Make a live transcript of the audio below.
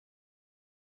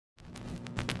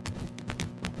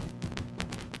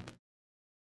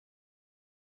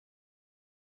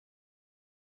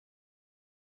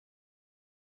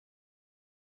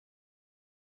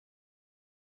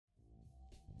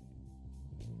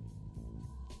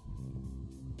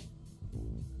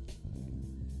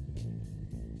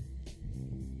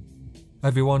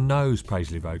Everyone knows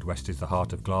Paisley Road West is the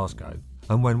heart of Glasgow,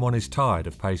 and when one is tired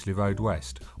of Paisley Road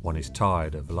West, one is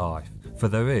tired of life, for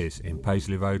there is, in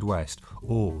Paisley Road West,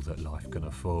 all that life can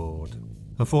afford.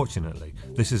 Unfortunately,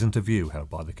 this isn't a view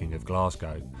held by the King of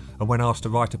Glasgow, and when asked to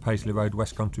write a Paisley Road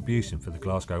West contribution for the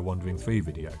Glasgow Wandering 3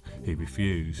 video, he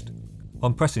refused.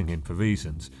 On pressing him for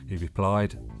reasons, he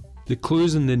replied, "The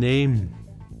clue's in the name.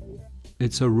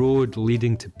 It's a road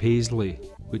leading to Paisley,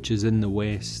 which is in the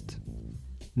west.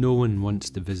 No one wants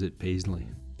to visit Paisley."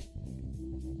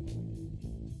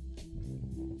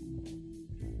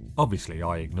 Obviously,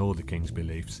 I ignore the King's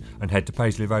beliefs and head to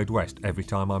Paisley Road West every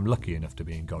time I'm lucky enough to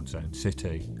be in God's own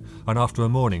city. And after a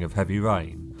morning of heavy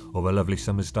rain, or a lovely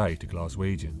summer's day to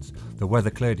Glaswegians, the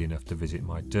weather cleared enough to visit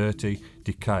my dirty,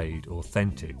 decayed,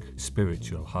 authentic,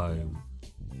 spiritual home.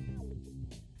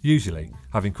 Usually,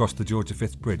 having crossed the George V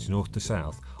Bridge north to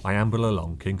south, I amble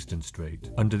along Kingston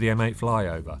Street, under the M8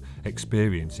 flyover,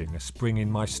 experiencing a spring in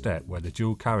my step where the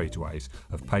dual carriageways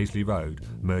of Paisley Road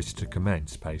merge to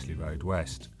commence Paisley Road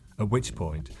West, at which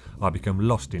point I become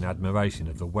lost in admiration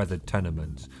of the weathered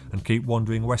tenements and keep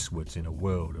wandering westwards in a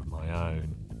world of my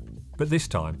own. But this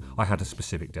time I had a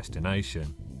specific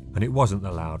destination, and it wasn't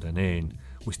the Loudon Inn,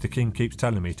 which the King keeps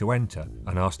telling me to enter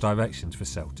and ask directions for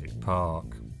Celtic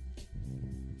Park.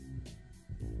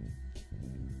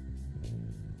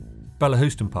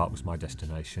 Bellahouston Park was my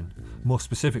destination, more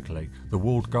specifically the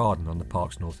walled garden on the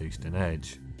park's northeastern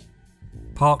edge.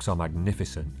 Parks are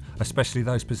magnificent, especially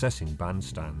those possessing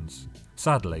bandstands.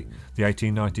 Sadly, the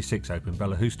 1896 open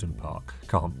Bellahouston Park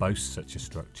can't boast such a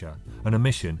structure, an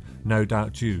omission no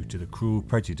doubt due to the cruel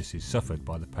prejudices suffered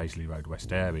by the Paisley Road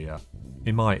West area,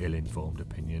 in my ill-informed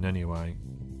opinion anyway.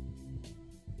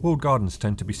 Walled gardens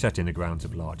tend to be set in the grounds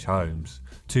of large homes,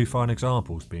 two fine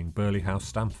examples being Burley House,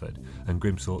 Stamford and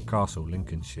Grimthorpe Castle,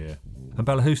 Lincolnshire, and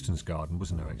Bellahouston's garden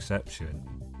was no exception.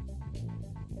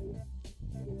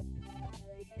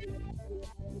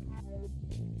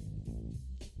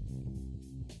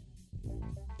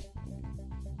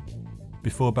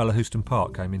 Before Bellahouston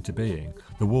Park came into being,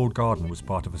 the walled garden was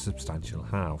part of a substantial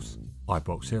house,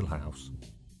 Ibrox Hill House.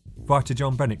 Writer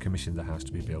John Bennett commissioned the house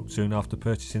to be built soon after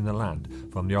purchasing the land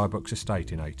from the Ibrox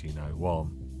estate in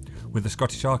 1801, with the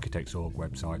Scottish Architects Org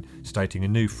website stating a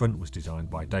new front was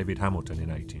designed by David Hamilton in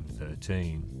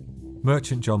 1813.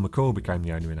 Merchant John McCall became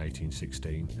the owner in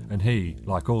 1816, and he,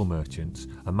 like all merchants,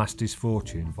 amassed his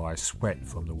fortune via sweat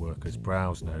from the workers'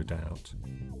 brows, no doubt.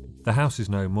 The house is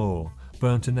no more,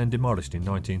 burnt and then demolished in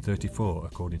 1934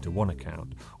 according to one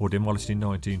account, or demolished in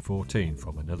 1914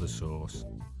 from another source.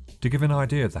 To give an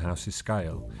idea of the house's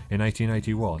scale, in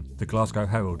 1881 the Glasgow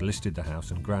Herald listed the house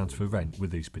and grounds for rent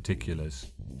with these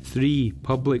particulars. 3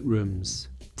 public rooms,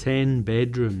 10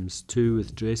 bedrooms, 2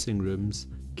 with dressing rooms,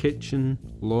 kitchen,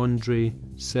 laundry,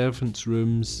 servants'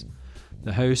 rooms.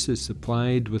 The house is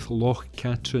supplied with Loch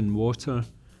Catrin water.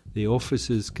 The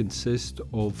offices consist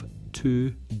of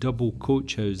 2 double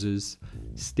coach houses,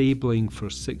 stabling for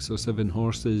 6 or 7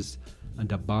 horses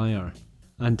and a byre,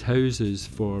 and houses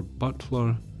for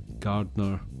butler,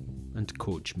 gardener and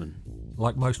coachman.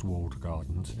 Like most walled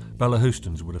gardens,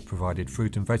 Bellahouston's would have provided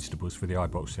fruit and vegetables for the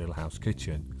Ibrox Hill House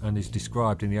kitchen, and is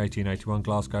described in the 1881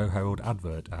 Glasgow Herald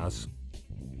advert as: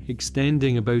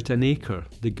 extending about an acre,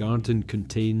 the garden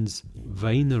contains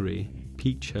vinery,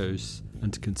 peach house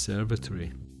and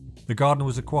conservatory. The garden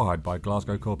was acquired by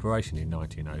Glasgow Corporation in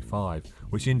 1905,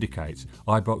 which indicates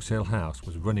Ibrox Hill House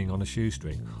was running on a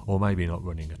shoestring, or maybe not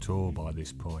running at all by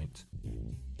this point.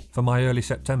 For my early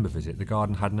September visit, the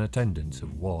garden had an attendance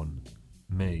of 1,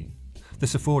 me.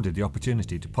 This afforded the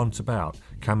opportunity to ponce about,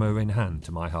 camera in hand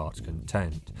to my heart's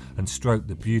content, and stroke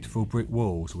the beautiful brick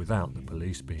walls without the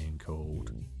police being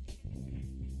called.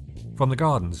 From the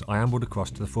gardens I ambled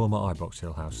across to the former Ibrox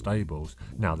Hill House stables,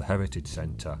 now the Heritage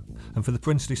Centre, and for the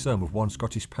princely sum of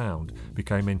 £1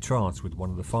 became entranced with one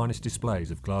of the finest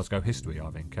displays of Glasgow history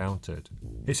I've encountered.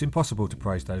 It's impossible to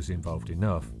praise those involved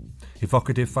enough.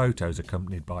 Evocative photos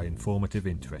accompanied by informative,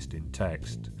 interesting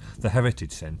text. The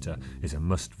Heritage Centre is a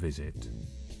must visit.